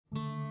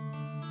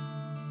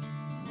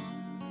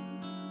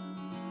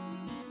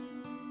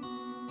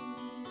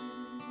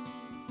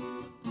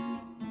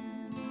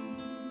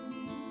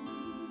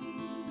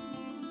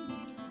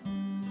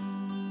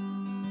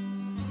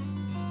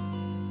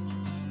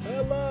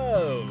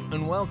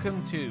and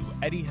welcome to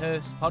Edy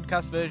Hurst's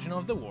podcast version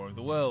of The War of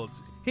the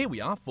Worlds. Here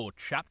we are for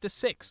Chapter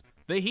 6,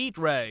 The Heat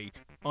Ray,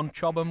 on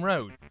Chobham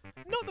Road.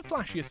 Not the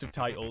flashiest of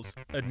titles,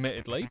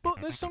 admittedly, but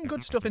there's some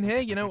good stuff in here.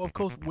 You know, of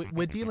course,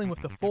 we're dealing with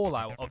the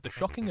fallout of the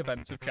shocking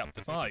events of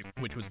Chapter 5,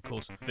 which was, of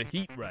course, the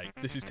Heat Ray.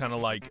 This is kind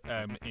of like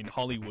in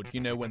Hollywood,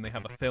 you know, when they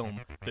have a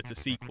film that's a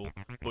sequel,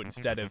 but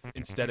instead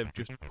of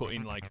just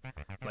putting like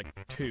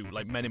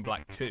Men in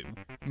Black 2,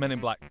 Men in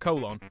Black :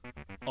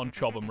 on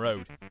Chobham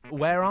Road.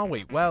 Where are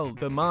we? Well,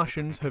 the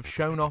Martians have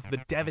shown off the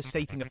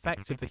devastating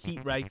effects of the heat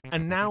ray,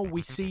 and now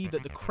we see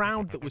that the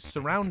crowd that was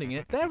surrounding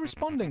it, they're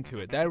responding to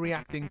it, they're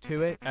reacting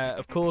to it.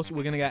 Of course,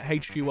 we're going to get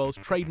H.G.Wells'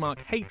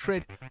 trademark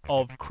hatred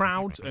of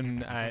crowds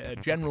and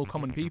general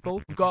common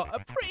people. We've got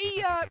a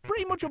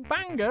pretty much a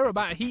banger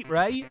about a heat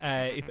ray,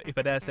 if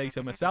I dare say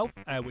so myself,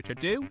 which I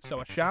do,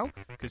 so I shall,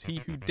 because he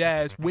who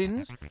dares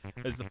wins,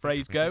 as the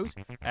phrase goes.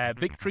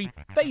 Victory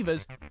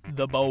favours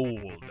the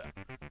bold.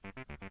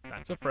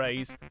 That's a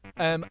phrase.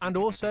 And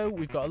also,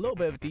 we've got a little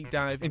bit of a deep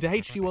dive into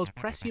H.G.Wells'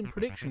 prescient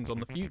predictions on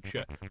the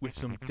future with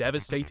some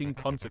devastating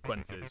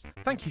consequences.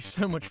 Thank you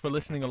so much for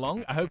listening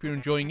along. I hope you're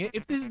enjoying it.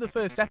 If this is the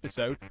first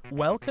episode,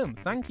 welcome.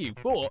 Thank you.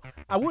 But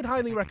I would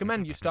highly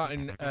recommend you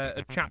starting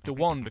at Chapter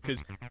 1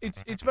 because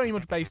it's very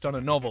much based on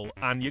a novel,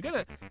 and you're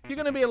gonna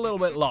be a little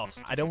bit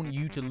lost. I don't want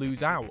you to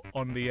lose out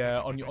on the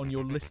on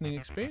your listening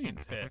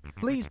experience here.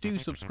 Please do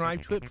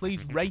subscribe to it.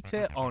 Please rate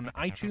it on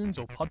iTunes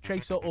or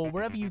Podchaser or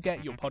wherever you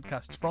get your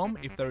podcasts from.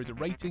 If there is a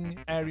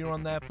rating area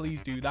on there,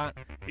 please do that.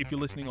 If you're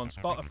listening on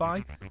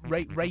Spotify,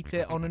 rate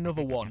it on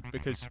another one,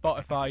 because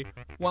Spotify,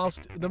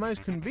 whilst the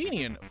most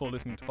convenient for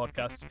listening to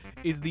podcasts,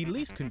 is the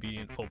least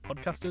convenient for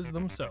podcasters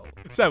themselves.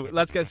 So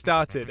let's get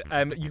started.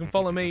 You can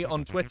follow me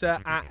on Twitter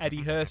at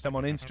Edy Hurst. I'm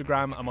on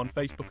Instagram. I'm on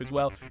Facebook as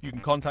well. You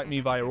can contact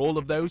me via all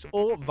of those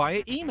or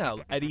via email,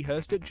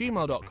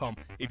 edyhurst@gmail.com,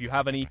 if you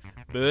have any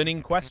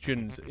burning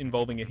questions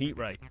involving a heat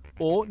ray,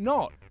 or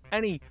not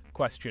any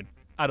question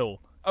at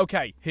all.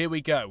 Okay, here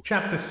we go.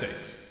 Chapter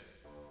 6.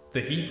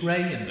 The Heat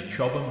Ray and the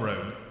Chobham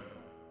Road.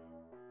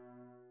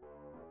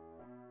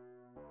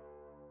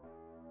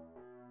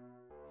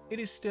 It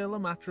is still a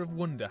matter of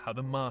wonder how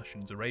the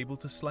Martians are able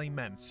to slay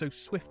men so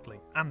swiftly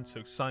and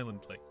so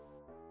silently.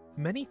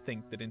 Many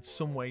think that in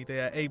some way they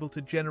are able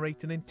to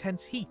generate an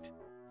intense heat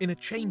in a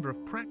chamber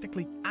of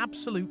practically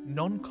absolute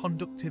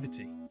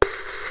non-conductivity.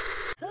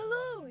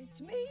 Hello,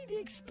 it's me, the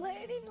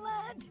explaining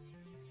lad.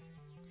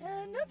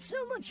 Not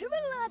so much of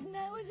a lad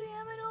now as I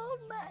am an old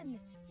man.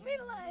 My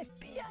life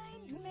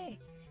behind me.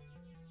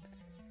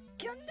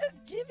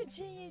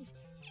 Conductivity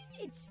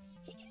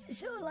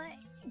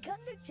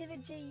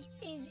conductivity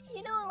is,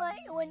 you know,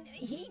 like when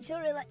heat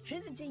or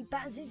electricity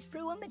passes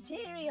through a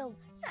material.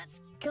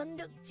 That's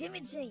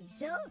conductivity.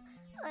 So,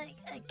 like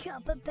a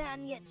copper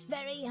pan gets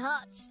very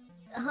hot,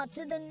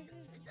 hotter than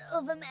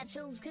other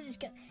metals because it's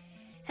got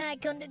high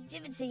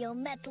conductivity, or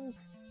metal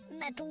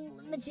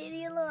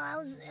material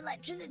allows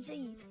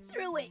electricity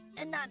through it,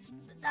 and that's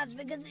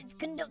because it's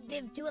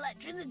conductive to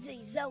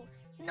electricity. So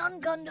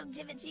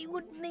non-conductivity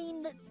would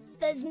mean that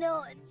there's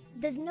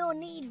no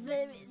need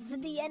for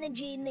the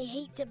energy and the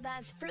heat to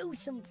pass through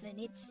something.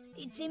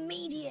 It's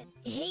immediate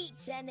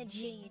heat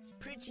energy. It's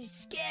pretty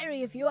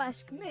scary if you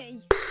ask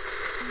me.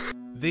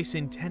 This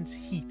intense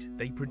heat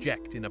they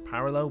project in a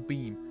parallel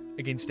beam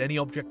against any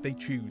object they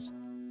choose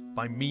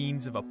by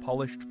means of a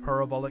polished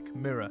parabolic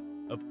mirror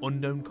of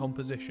unknown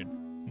composition,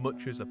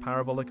 much as a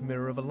parabolic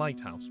mirror of a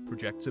lighthouse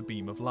projects a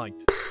beam of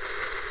light.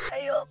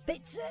 Hey up,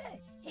 it's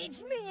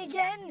me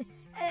again.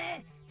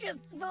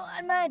 Just thought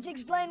I might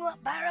explain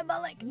what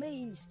parabolic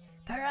means.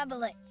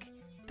 Parabolic.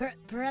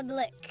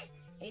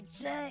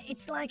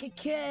 It's like a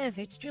curve.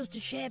 It's just a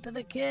shape of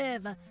a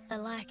curve,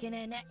 like in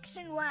an X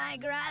and Y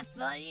graph.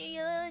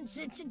 It's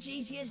a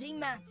GCSE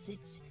maths.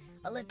 It's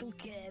a little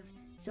curve,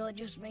 so it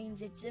just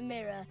means it's a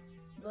mirror,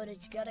 but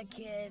it's got a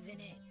curve in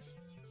it.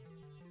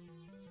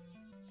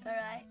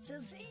 Alright, so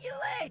see you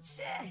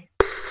later.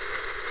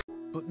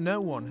 But no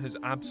one has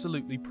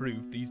absolutely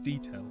proved these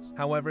details.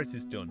 However it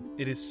is done,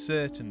 it is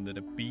certain that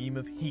a beam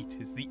of heat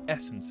is the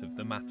essence of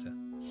the matter.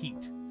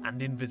 Heat,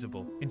 and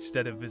invisible,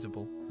 instead of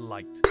visible,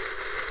 light.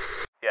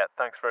 Yeah,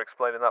 thanks for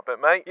explaining that bit,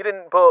 mate. You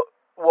didn't put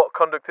what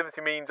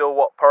conductivity means or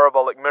what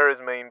parabolic mirrors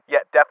mean,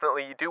 yet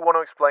definitely you do want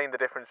to explain the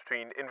difference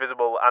between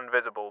invisible and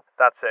visible.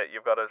 That's it,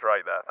 you've got us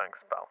right there. Thanks,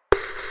 pal.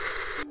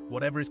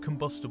 Whatever is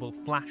combustible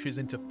flashes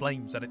into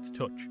flames at its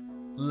touch.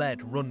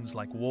 Lead runs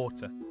like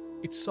water.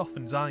 It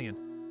softens iron,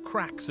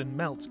 cracks and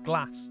melts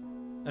glass,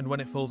 and when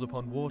it falls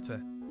upon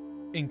water,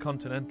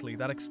 incontinentally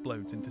that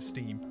explodes into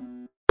steam.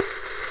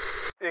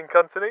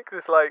 Incontinent?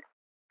 It's like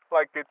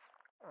it's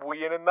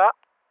weeing and that,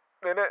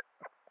 innit?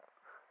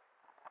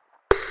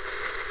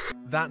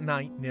 That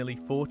night, nearly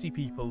 40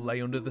 people lay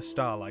under the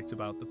starlight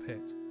about the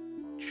pit,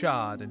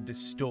 charred and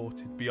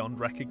distorted beyond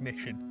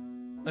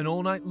recognition. And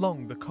all night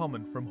long the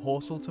common from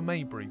Horsell to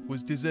Maybury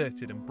was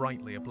deserted and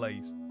brightly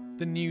ablaze.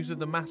 The news of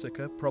the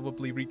massacre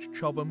probably reached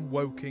Chobham,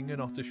 Woking and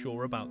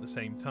Ottershaw about the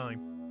same time.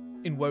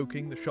 In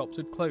Woking, the shops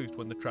had closed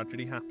when the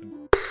tragedy happened.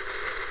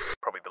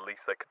 Probably the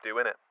least they could do,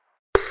 innit?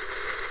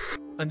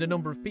 And a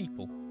number of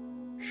people,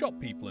 shop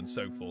people and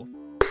so forth.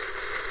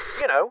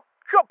 You know,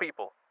 shop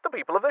people, the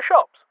people of the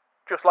shops.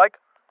 Just like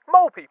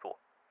mole people,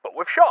 but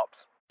with shops.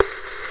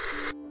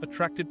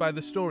 Attracted by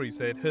the stories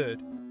they had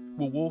heard,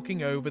 were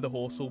walking over the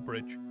Horsell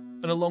Bridge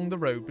and along the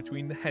road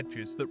between the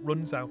hedges that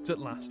runs out at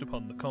last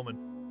upon the common.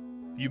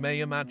 You may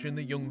imagine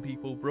the young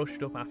people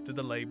brushed up after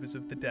the labours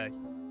of the day,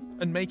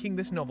 and making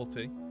this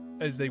novelty,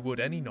 as they would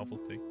any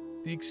novelty,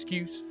 the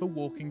excuse for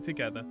walking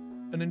together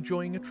and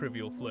enjoying a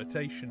trivial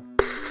flirtation.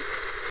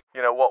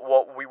 You know,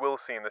 what we will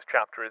see in this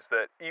chapter is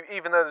that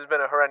even though there's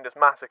been a horrendous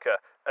massacre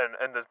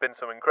and there's been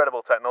some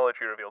incredible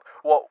technology revealed,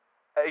 what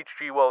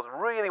H.G.Wells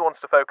really wants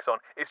to focus on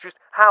is just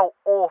how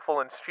awful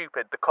and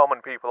stupid the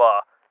common people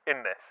are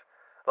in this.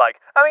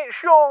 Like, I mean,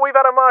 sure, we've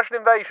had a Martian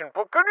invasion,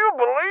 but can you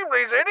believe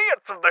these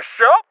idiots of the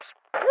shops?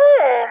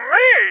 Poor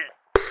me!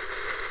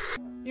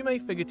 You may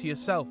figure to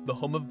yourself the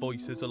hum of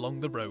voices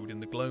along the road in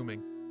the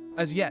gloaming.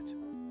 As yet,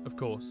 of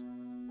course,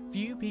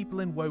 few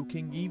people in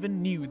Woking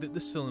even knew that the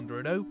cylinder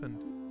had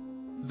opened,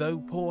 though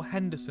poor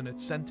Henderson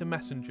had sent a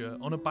messenger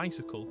on a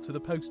bicycle to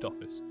the post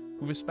office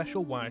with a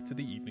special wire to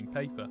the evening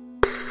paper.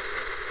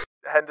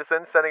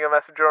 Henderson sending a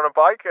messenger on a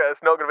bike?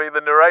 It's not going to be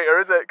the narrator,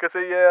 is it? Because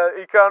he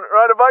can't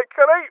ride a bike,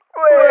 can he?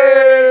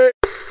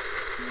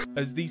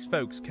 As these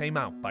folks came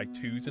out by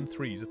twos and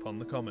threes upon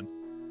the common,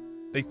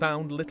 they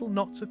found little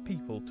knots of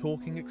people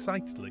talking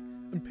excitedly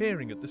and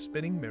peering at the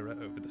spinning mirror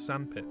over the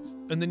sandpits,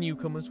 and the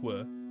newcomers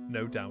were,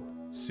 no doubt,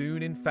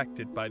 soon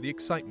infected by the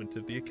excitement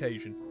of the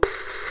occasion.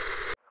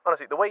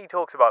 Honestly, the way he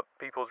talks about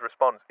people's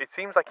response, it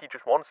seems like he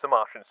just wants the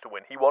Martians to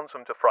win. He wants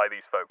them to fry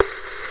these folks.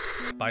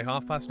 By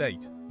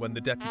 8:30, when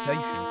the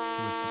deputation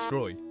was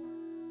destroyed,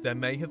 there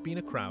may have been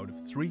a crowd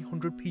of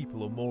 300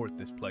 people or more at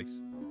this place,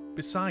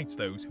 besides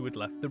those who had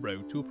left the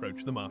road to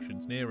approach the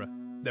Martians nearer.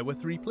 There were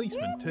 3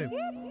 policemen too,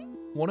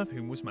 one of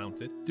whom was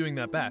mounted, doing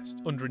their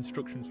best, under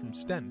instructions from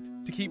Stent,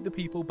 to keep the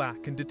people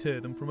back and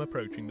deter them from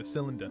approaching the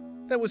cylinder.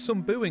 There was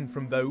some booing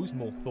from those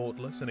more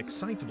thoughtless and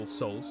excitable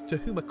souls to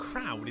whom a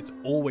crowd is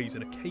always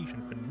an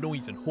occasion for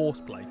noise and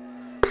horseplay.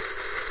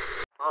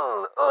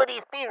 Oh,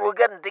 these people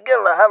getting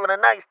together, having a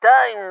nice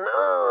time.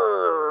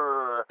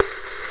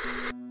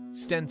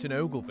 Stent and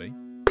Ogilvy,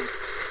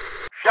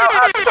 Shout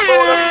out to the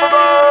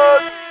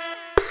borders!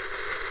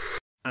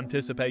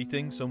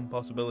 anticipating some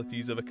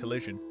possibilities of a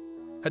collision,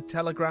 had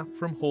telegraphed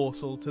from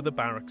Horsell to the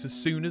barracks as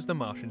soon as the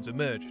Martians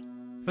emerged,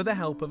 for the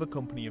help of a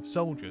company of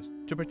soldiers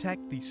to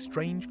protect these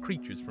strange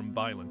creatures from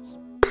violence.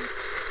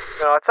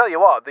 You know, I tell you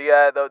what,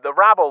 the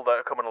rabble that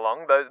are coming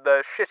along,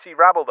 the shitty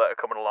rabble that are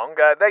coming along,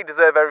 they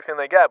deserve everything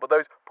they get, but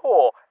those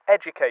poor,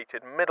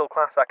 educated,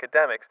 middle-class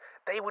academics,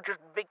 they were just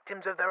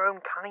victims of their own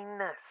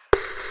kindness.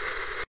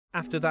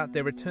 After that,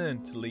 they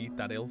returned to lead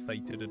that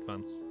ill-fated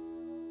advance.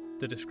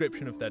 The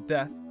description of their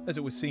death, as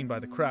it was seen by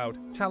the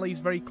crowd,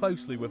 tallies very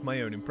closely with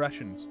my own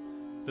impressions.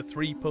 The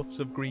 3 puffs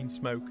of green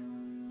smoke,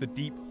 the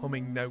deep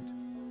humming note,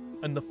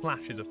 and the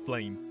flashes of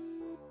flame.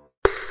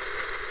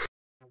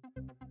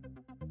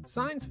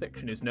 Science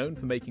fiction is known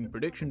for making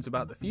predictions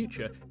about the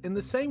future in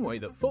the same way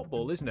that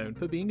football is known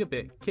for being a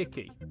bit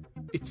kicky.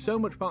 It's so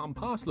much part and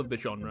parcel of the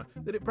genre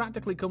that it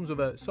practically comes with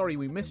a "sorry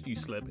we missed you"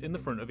 slip in the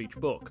front of each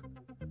book.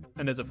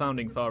 And as a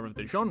founding father of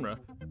the genre,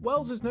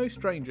 Wells is no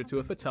stranger to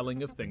a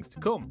foretelling of things to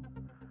come.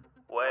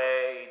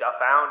 We, the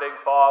founding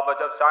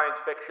fathers of science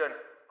fiction,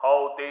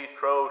 hold these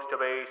truths to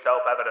be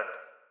self-evident.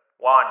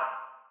 1.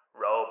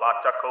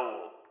 Robots are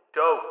cool.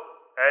 2.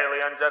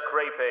 Aliens are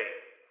creepy.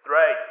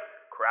 3.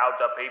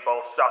 Crowds of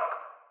people suck.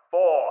 4.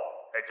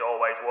 It's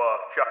always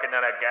worth chucking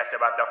in a guess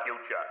about the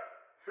future.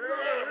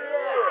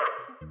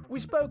 We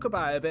spoke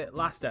about it a bit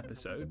last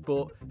episode,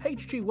 but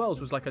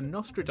H.G.Wells was like a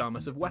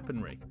Nostradamus of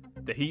weaponry.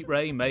 The heat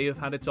ray may have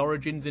had its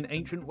origins in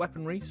ancient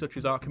weaponry such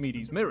as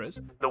Archimedes'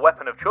 mirrors, The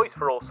weapon of choice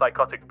for all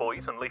psychotic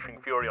boys unleashing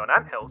fury on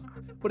anthills.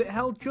 but it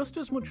held just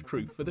as much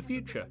truth for the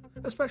future,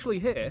 especially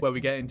here, where we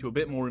get into a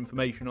bit more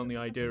information on the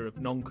idea of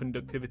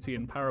non-conductivity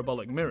and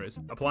parabolic mirrors,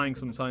 applying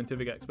some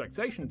scientific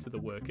expectation to the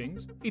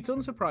workings. It's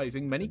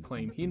unsurprising many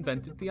claim he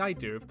invented the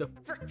idea of the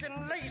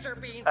Frickin' laser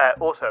beam.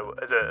 Also,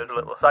 as a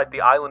little aside,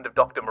 the island of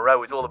Dr.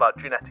 Moreau is all about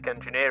genetic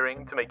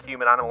engineering to make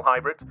human-animal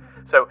hybrids.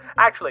 So,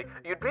 actually,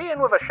 you'd be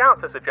in with a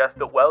shout to suggest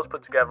that Wells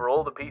put together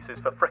all the pieces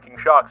for frickin'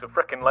 sharks with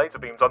frickin' laser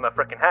beams on their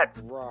frickin'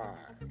 heads. Right.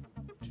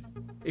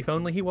 If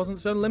only he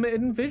wasn't so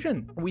limited in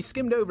vision. We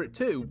skimmed over it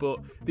too, but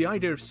the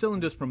idea of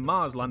cylinders from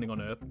Mars landing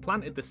on Earth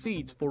planted the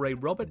seeds for a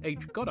Robert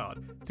H.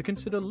 Goddard to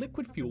consider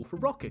liquid fuel for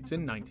rockets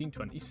in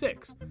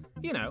 1926.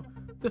 You know,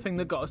 the thing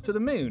that got us to the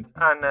moon.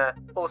 And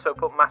also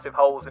put massive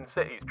holes in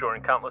cities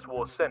during countless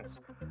wars since.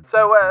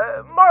 So,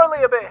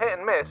 morally a bit hit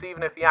and miss,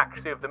 even if the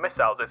accuracy of the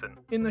missiles isn't.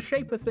 In the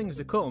shape of things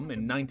to come,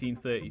 in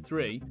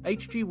 1933,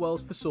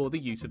 H.G.Wells foresaw the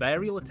use of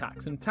aerial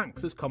attacks and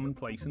tanks as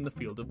commonplace in the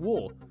field of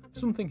war,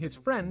 something his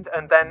friend,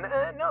 And then,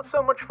 not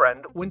so much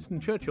friend, Winston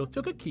Churchill,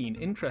 took a keen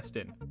interest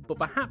in. But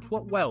perhaps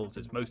what Wells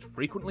is most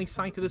frequently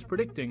cited as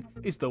predicting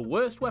is the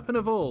worst weapon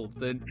of all,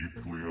 the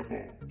nuclear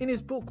bomb. In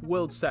his book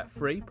World Set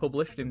Free,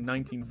 published in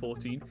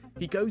 1914, 19,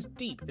 he goes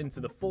deep into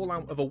the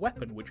fallout of a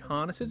weapon which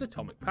harnesses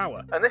atomic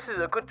power. And this is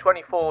a good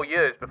 24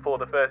 years before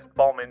the first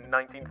bomb in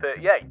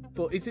 1938.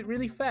 But is it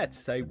really fair to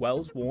say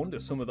Wells warned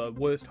of some of the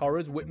worst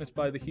horrors witnessed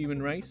by the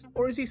human race?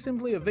 Or is he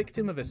simply a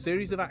victim of a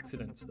series of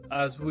accidents,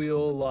 as we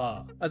all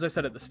are? As I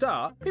said at the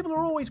start, people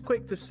are always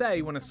quick to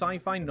say when a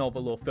sci-fi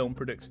novel or film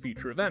predicts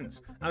future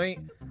events. I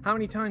mean, how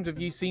many times have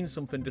you seen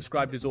something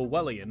described as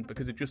Orwellian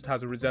because it just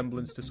has a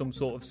resemblance to some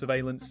sort of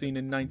surveillance scene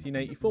in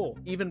 1984?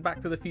 Even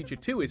Back to the Future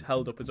 2 is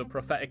held up as a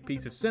prophetic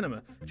piece of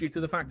cinema due to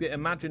the fact it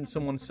imagined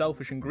someone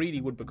selfish and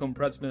greedy would become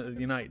president of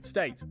the United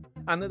States,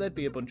 and that there'd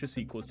be a bunch of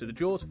sequels to the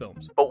Jaws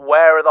films. But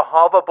where are the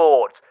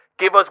hoverboards?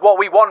 Give us what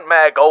we want,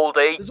 Mayor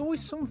Goldie! There's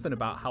always something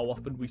about how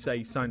often we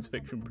say science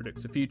fiction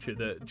predicts the future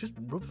that just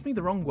rubs me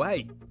the wrong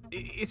way.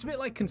 It's a bit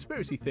like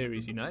conspiracy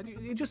theories, you know?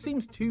 It just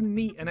seems too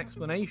neat an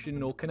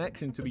explanation or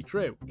connection to be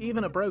true.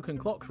 Even a broken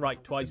clock's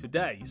right twice a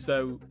day,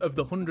 so of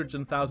the hundreds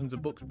and thousands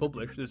of books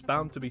published, there's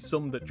bound to be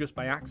some that just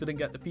by accident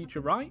get the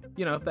future right.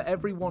 You know, for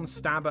every one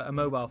stab at a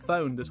mobile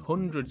phone, there's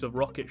hundreds of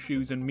rocket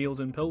shoes and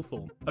meals in pill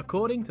form.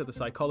 According to the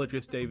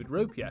psychologist David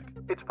Ropiek,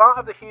 it's part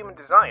of the human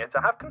desire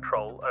to have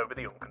control over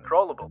the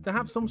uncontrollable. To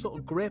have some sort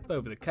of grip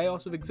over the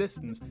chaos of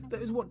existence that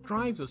is what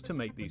drives us to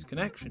make these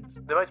connections.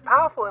 The most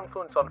powerful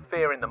influence on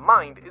fear in the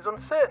mind is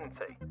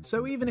uncertainty.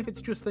 So even if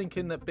it's just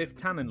thinking that Biff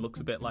Tannen looks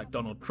a bit like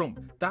Donald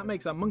Trump, that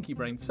makes our monkey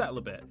brain settle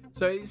a bit.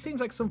 So it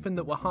seems like something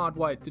that we're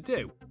hardwired to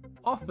do.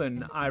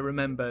 Often, I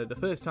remember the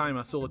first time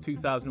I saw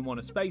 2001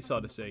 A Space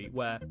Odyssey,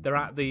 where they're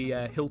at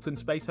the Hilton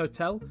Space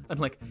Hotel, and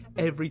like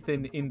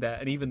everything in there,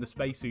 and even the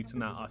spacesuits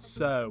and that are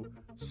so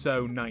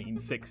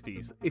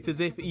 1960s. It's as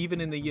if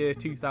even in the year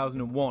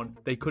 2001,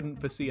 they couldn't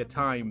foresee a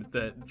time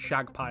that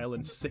shag pile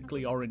and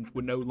sickly orange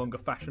were no longer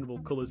fashionable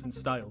colours and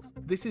styles.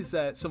 This is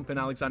something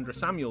Alexandra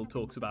Samuel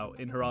talks about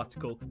in her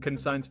article, Can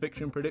Science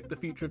Fiction Predict the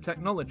Future of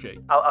Technology?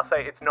 I'll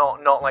say it's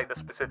not like the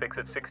specifics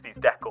of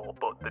 60s decor,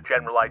 but the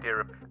general idea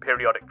of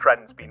periodic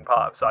trends being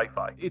part of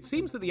sci-fi. It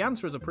seems that the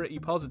answers are pretty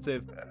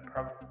positive.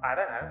 I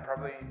don't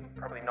know,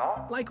 probably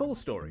not. Like all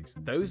stories,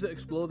 those that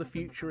explore the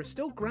future are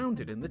still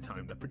grounded in the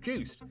time they're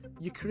produced.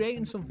 You're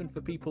creating something for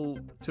people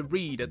to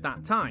read at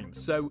that time,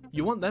 so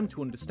you want them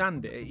to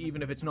understand it,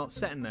 even if it's not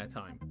set in their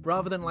time.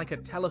 Rather than like a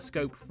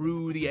telescope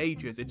through the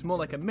ages, it's more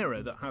like a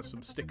mirror that has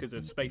some stickers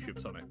of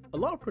spaceships on it. A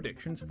lot of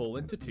predictions fall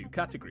into two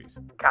categories.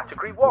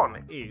 Category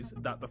 1 is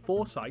that the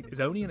foresight is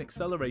only an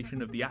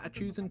acceleration of the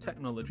attitudes and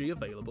technology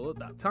available at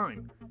that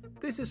time.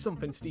 This is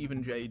something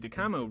Stephen J.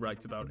 DeCamo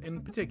writes about,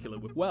 in particular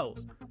with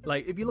Wells.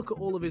 Like, if you look at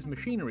all of his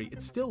machinery,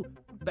 it's still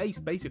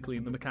based basically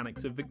in the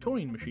mechanics of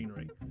Victorian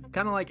machinery.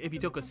 Kind of like if you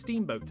took a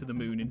steamboat to the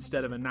moon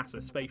instead of a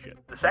NASA spaceship.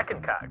 The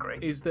second category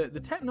is that the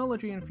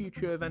technology and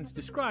future events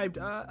described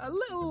are a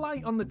little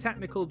light on the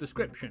technical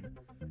description.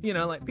 You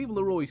know, like, people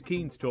are always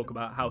keen to talk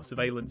about how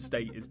surveillance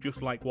state is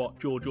just like what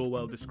George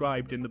Orwell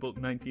described in the book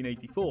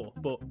 1984,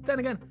 but then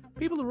again,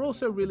 people are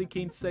also really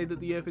keen to say that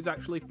the Earth is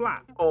actually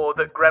flat. Or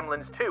that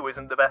Gremlins 2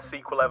 isn't the best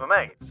sequel ever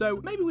made.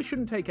 So maybe we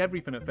shouldn't take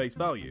everything at face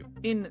value.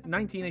 In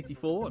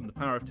 1984 and the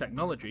Power of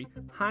Technology,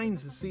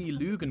 Heinz C.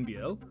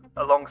 Lugenbiel,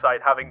 alongside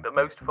having the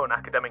most fun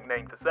academic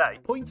name to say,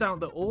 points out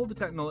that all the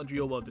technology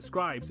Orwell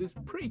describes is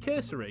pretty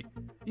cursory.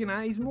 You know,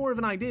 he's more of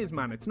an ideas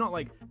man. It's not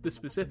like the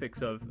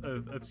specifics of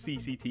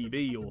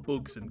CCTV or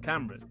bugs and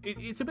cameras.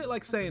 It's a bit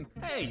like saying,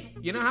 hey,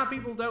 you know how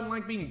people don't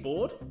like being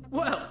bored?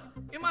 Well,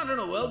 imagine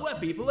a world where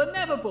people are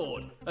never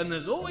bored, and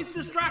there's always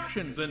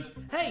distractions, and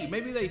hey,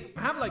 maybe they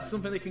have like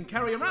something they can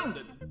carry around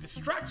that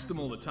distracts them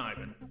all the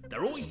time, and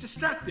they're always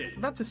distracted.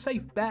 That's a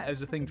safe bet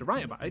as a thing to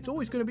write about. It's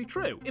always going to be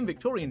true. In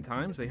Victorian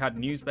times, they had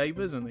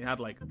newspapers, and they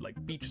had like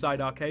beachside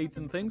arcades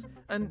and things,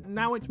 and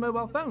now it's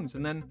mobile phones,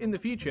 and then in the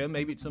future,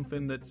 maybe it's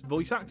something that's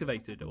voice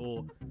activated,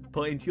 or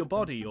put into your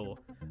body, or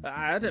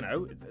I don't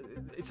know.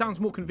 It sounds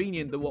more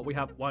convenient than what we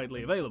have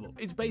widely available.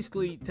 It's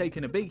basically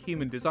taking a big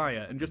human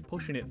desire and just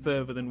pushing it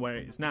further than where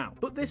it is now.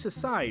 But this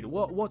aside,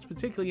 what's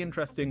particularly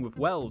interesting with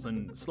Wells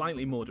and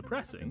slightly more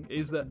depressing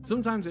is that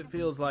sometimes it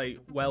feels like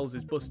Wells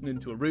is busting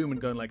into a room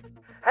and going like,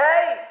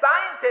 Hey,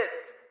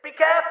 scientists, be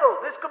careful,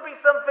 this could be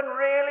something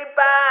really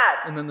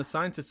bad. And then the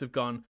scientists have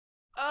gone,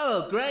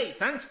 oh, great,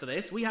 thanks for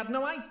this. We had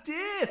no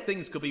idea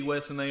things could be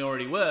worse than they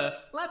already were.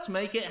 Let's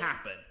make it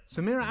happen.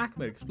 Samira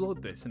Ahmed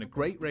explored this in a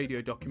great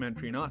radio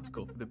documentary and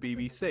article for the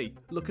BBC,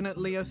 looking at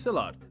Leo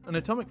Szilard, an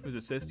atomic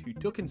physicist who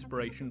took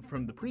inspiration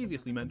from the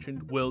previously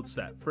mentioned World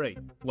Set Free.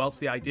 Whilst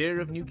the idea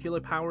of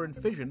nuclear power and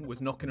fission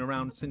was knocking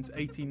around since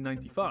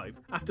 1895,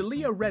 after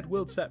Leo read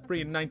World Set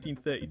Free in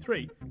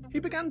 1933, he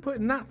began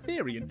putting that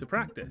theory into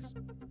practice.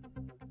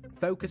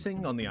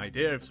 Focusing on the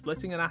idea of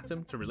splitting an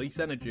atom to release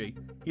energy,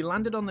 he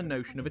landed on the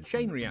notion of a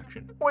chain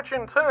reaction, which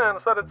in turn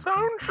set its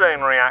own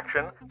chain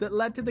reaction that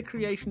led to the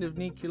creation of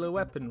nuclear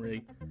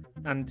weaponry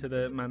and to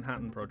the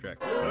Manhattan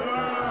Project.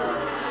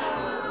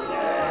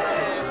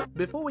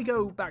 Before we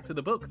go back to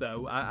the book,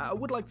 though, I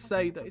would like to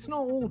say that it's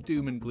not all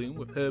doom and gloom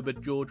with Herbert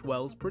George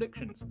Wells'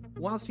 predictions.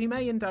 Whilst he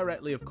may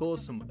indirectly have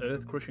caused some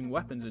earth-crushing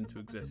weapons into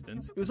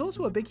existence, he was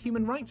also a big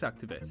human rights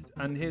activist,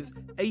 and his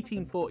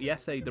 1840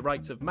 essay, The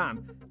Rights of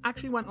Man,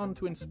 actually went on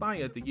to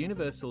inspire the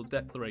Universal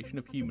Declaration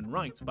of Human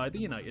Rights by the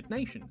United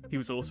Nations. He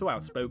was also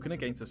outspoken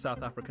against the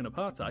South African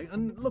apartheid,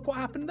 and look what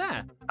happened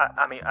there.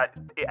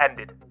 It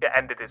ended. It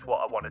ended is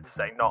what I wanted to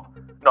say, not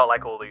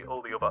like all the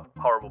other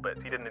horrible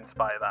bits. He didn't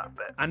inspire that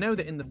bit. I know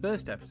that in the first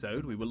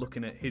episode we were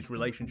looking at his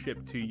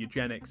relationship to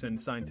eugenics and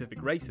scientific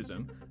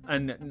racism,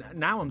 and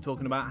now I'm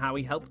talking about how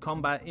he helped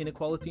combat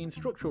inequality and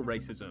structural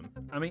racism.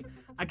 I mean,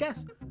 I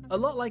guess a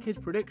lot like his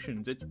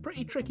predictions, it's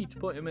pretty tricky to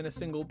put him in a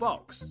single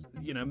box.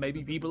 You know,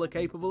 maybe people are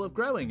capable of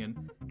growing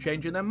and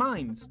changing their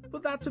minds,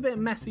 but that's a bit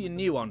messy and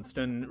nuanced,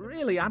 and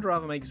really I'd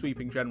rather make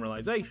sweeping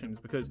generalisations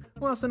because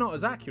whilst they're not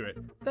as accurate,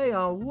 they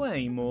are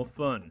way more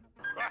fun.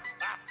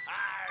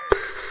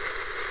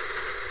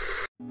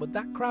 But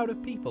that crowd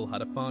of people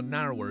had a far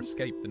narrower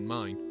escape than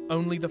mine.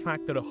 Only the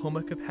fact that a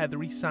hummock of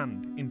heathery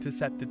sand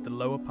intercepted the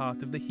lower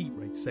part of the heat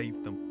ray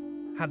saved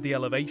them. Had the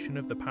elevation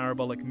of the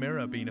parabolic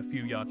mirror been a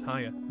few yards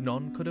higher,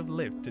 none could have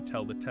lived to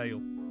tell the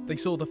tale. They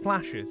saw the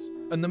flashes,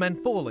 and the men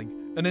falling,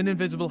 and an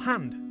invisible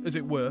hand, as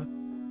it were,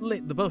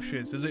 lit the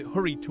bushes as it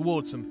hurried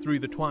towards them through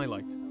the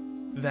twilight.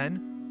 Then,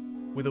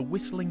 with a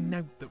whistling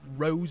note that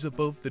rose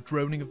above the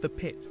droning of the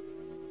pit,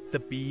 the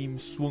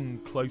beams swung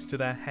close to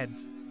their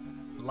heads,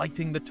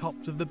 lighting the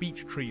tops of the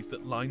beech trees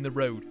that line the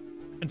road,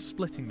 and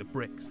splitting the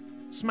bricks,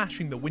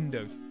 smashing the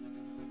windows,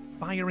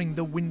 firing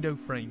the window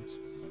frames,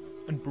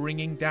 and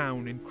bringing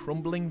down in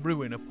crumbling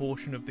ruin a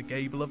portion of the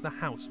gable of the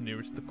house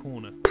nearest the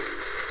corner.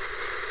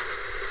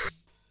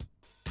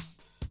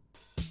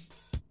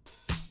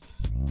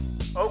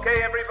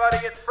 Okay, everybody,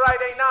 it's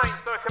Friday night,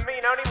 so it can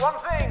mean only one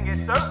thing.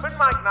 It's open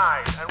mic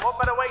night. And what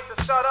better way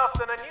to start off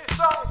than a new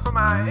song from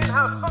our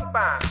in-house funk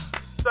band?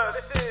 So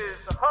this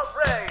is Hot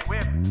Ray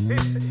with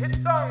his hit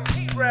song,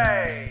 Heat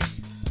Ray.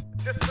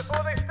 Just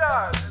before they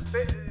start,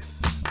 the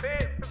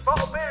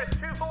bottle of beer is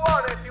 2 for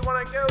 1 if you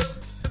want to go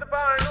to the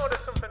bar and order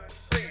something,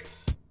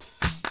 please.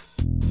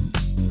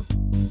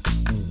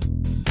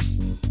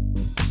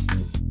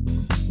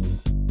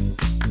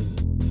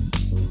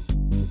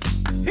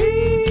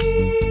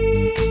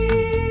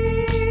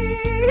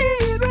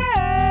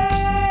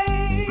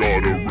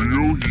 Got a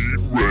real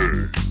heat ray.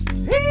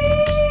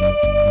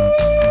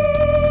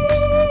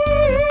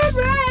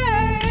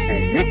 A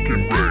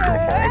looking ray, a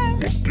hot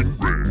looking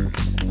ray.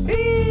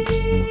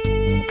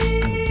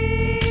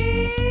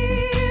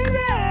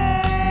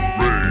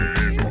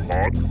 Ray's a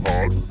hot,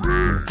 hot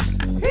ray.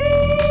 Heat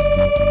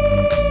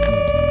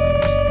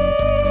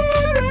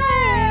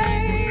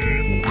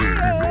ray,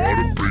 not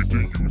afraid to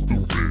use the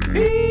ray.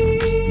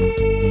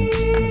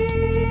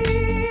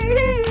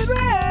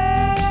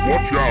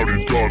 Watch out,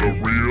 he's got a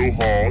real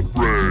hot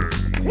ray.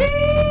 It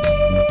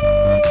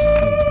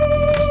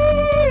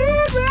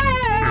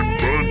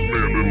burns me a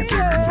little bit.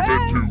 It's a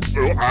bit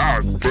too... I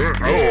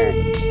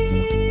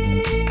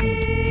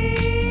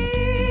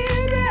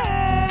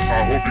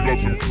hope you got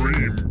some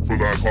cream for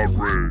that hot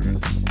ray.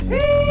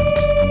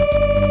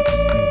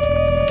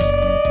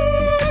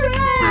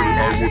 Really, I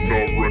would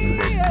not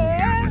recommend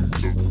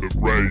using the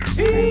ray as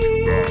close as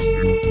that.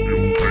 It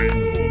feels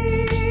painful.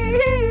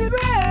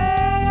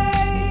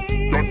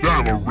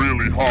 Goddamn, a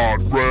really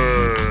hard ray.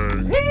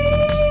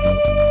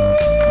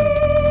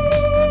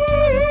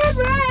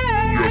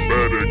 You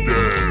better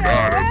get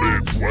out of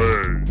its way.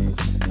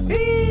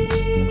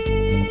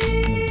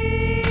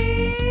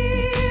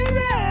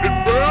 It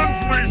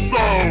burns me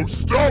so!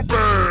 Stop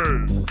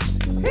it!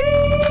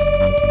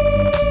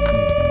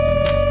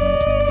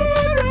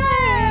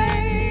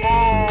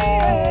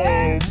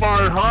 Oh,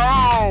 my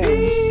house!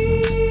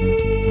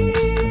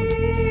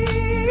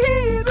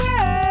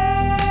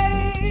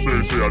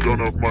 Seriously, I don't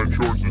know if my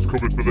insurance is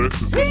covered for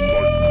this. Is this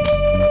like...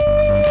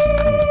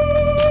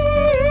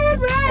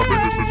 I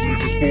think this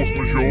is force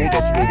majeure.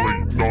 That's normally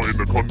not in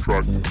the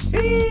contract.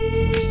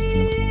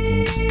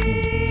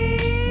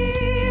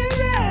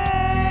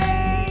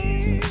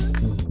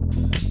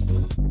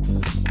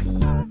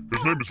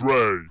 His name is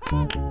Ray.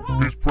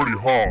 He's pretty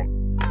hot.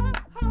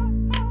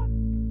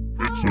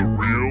 It's a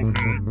real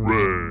heat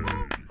ray.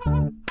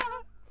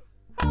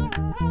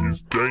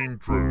 He's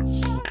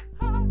dangerous.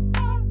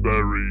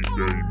 Very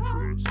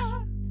dangerous.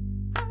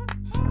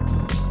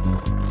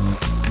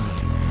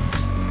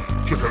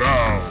 Check it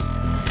out.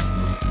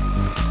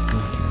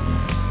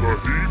 The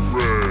heat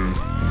ray.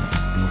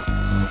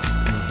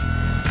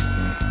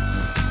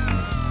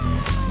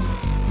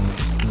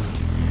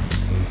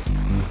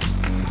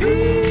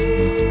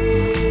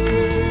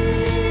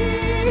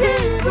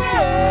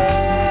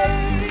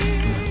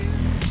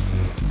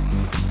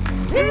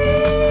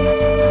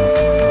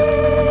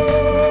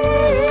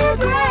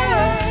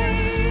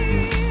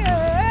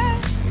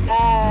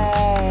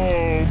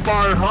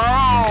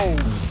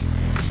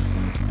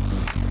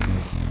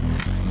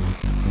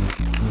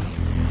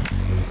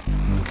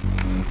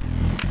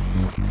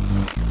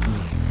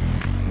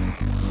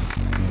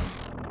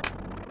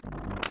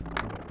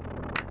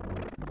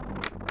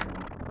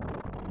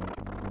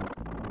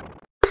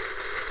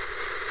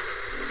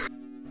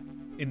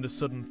 In the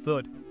sudden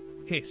thud,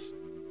 hiss,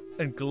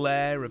 and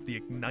glare of the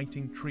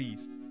igniting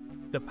trees,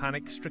 the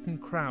panic-stricken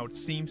crowd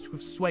seems to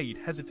have swayed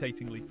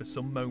hesitatingly for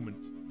some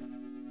moments.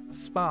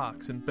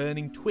 Sparks and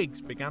burning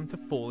twigs began to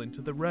fall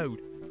into the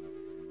road,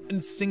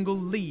 and single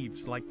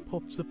leaves like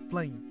puffs of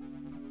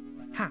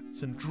flame.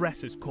 Hats and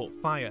dresses caught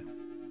fire.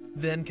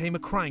 Then came a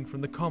crying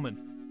from the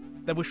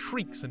common. There were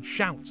shrieks and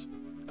shouts,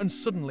 and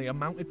suddenly a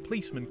mounted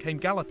policeman came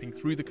galloping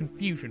through the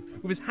confusion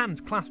with his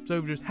hands clasped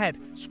over his head,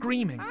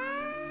 screaming.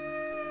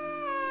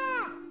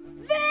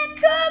 They're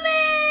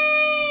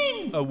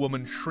coming! A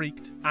woman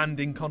shrieked, and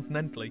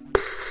incontinently.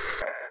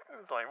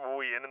 It's like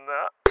weird and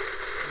that.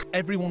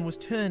 Everyone was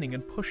turning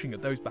and pushing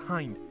at those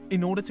behind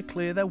in order to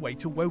clear their way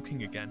to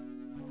Woking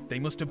again. They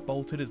must have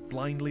bolted as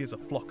blindly as a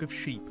flock of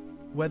sheep.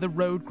 Where the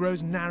road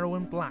grows narrow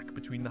and black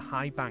between the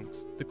high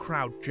banks, the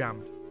crowd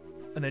jammed,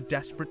 and a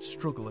desperate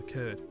struggle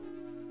occurred.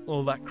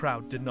 All that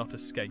crowd did not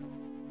escape.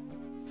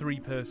 3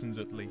 persons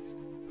at least,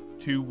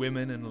 2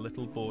 women and a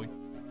little boy,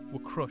 were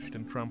crushed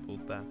and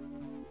trampled there,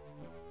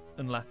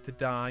 and left to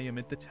die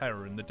amid the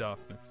terror and the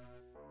darkness.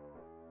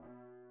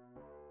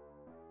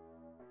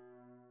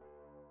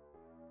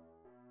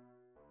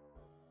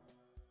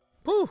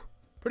 Whew,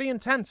 pretty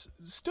intense.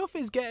 Stuff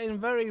is getting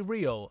very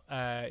real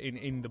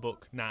in the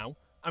book now.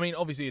 I mean,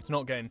 obviously it's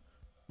not getting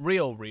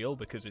real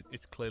because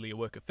it's clearly a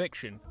work of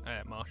fiction.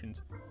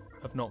 Martians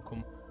have not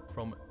come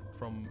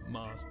from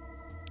Mars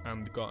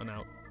and gotten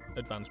out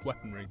advanced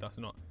weaponry. That's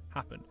not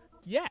happened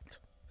yet.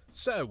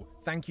 So,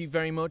 thank you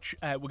very much.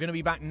 We're going to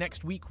be back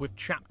next week with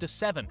Chapter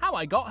 7, How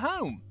I Got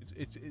Home.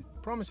 It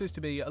promises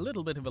to be a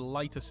little bit of a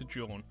lighter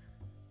sojourn,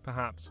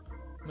 perhaps.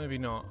 Maybe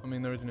not. I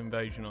mean, there is an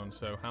invasion on,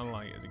 so how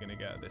light is it going to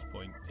get at this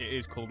point? It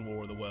is called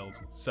War of the Worlds,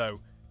 so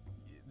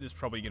there's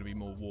probably going to be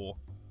more war.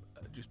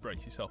 Just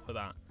brace yourself for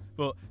that.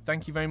 But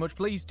thank you very much.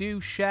 Please do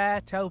share,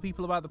 tell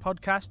people about the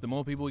podcast. The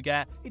more people we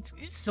get, it's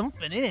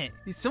something, innit?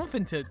 It's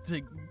something to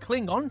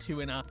cling on to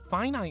in a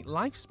finite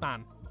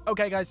lifespan.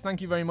 Okay, guys, thank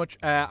you very much.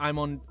 I'm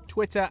on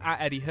Twitter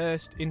at Edy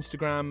Hurst,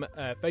 Instagram,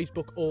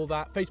 Facebook, all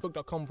that.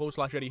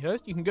 Facebook.com/Edy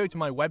Hurst. You can go to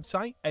my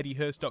website,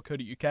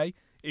 edyhurst.co.uk,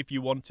 if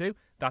you want to.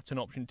 That's an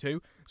option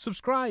too.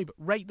 Subscribe,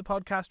 rate the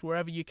podcast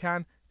wherever you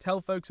can. Tell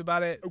folks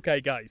about it.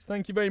 Okay, guys,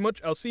 thank you very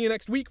much. I'll see you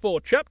next week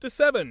for Chapter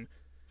 7.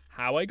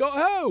 How I Got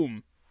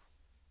Home.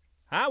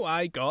 How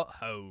I Got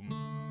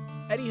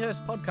Home. Edy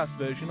Hurst's podcast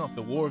version of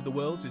The War of the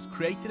Worlds is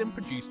created and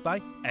produced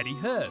by Edy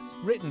Hurst.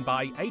 Written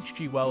by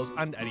H.G.Wells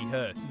and Edy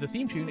Hurst. The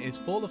theme tune is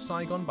Fall of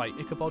Saigon by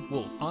Ichabod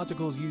Wolf.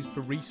 Articles used for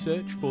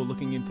research for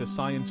looking into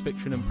science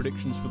fiction and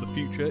predictions for the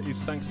future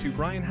is thanks to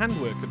Brian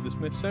Handwerk of the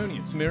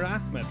Smithsonian, Samira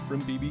Ahmed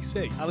from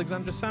BBC,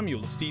 Alexandra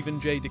Samuel, Stephen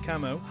J.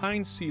 DeCamo,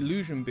 Heinz C.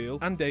 Lugenbiel,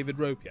 and David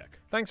Ropiak.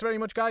 Thanks very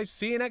much, guys.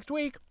 See you next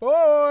week.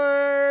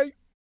 Bye!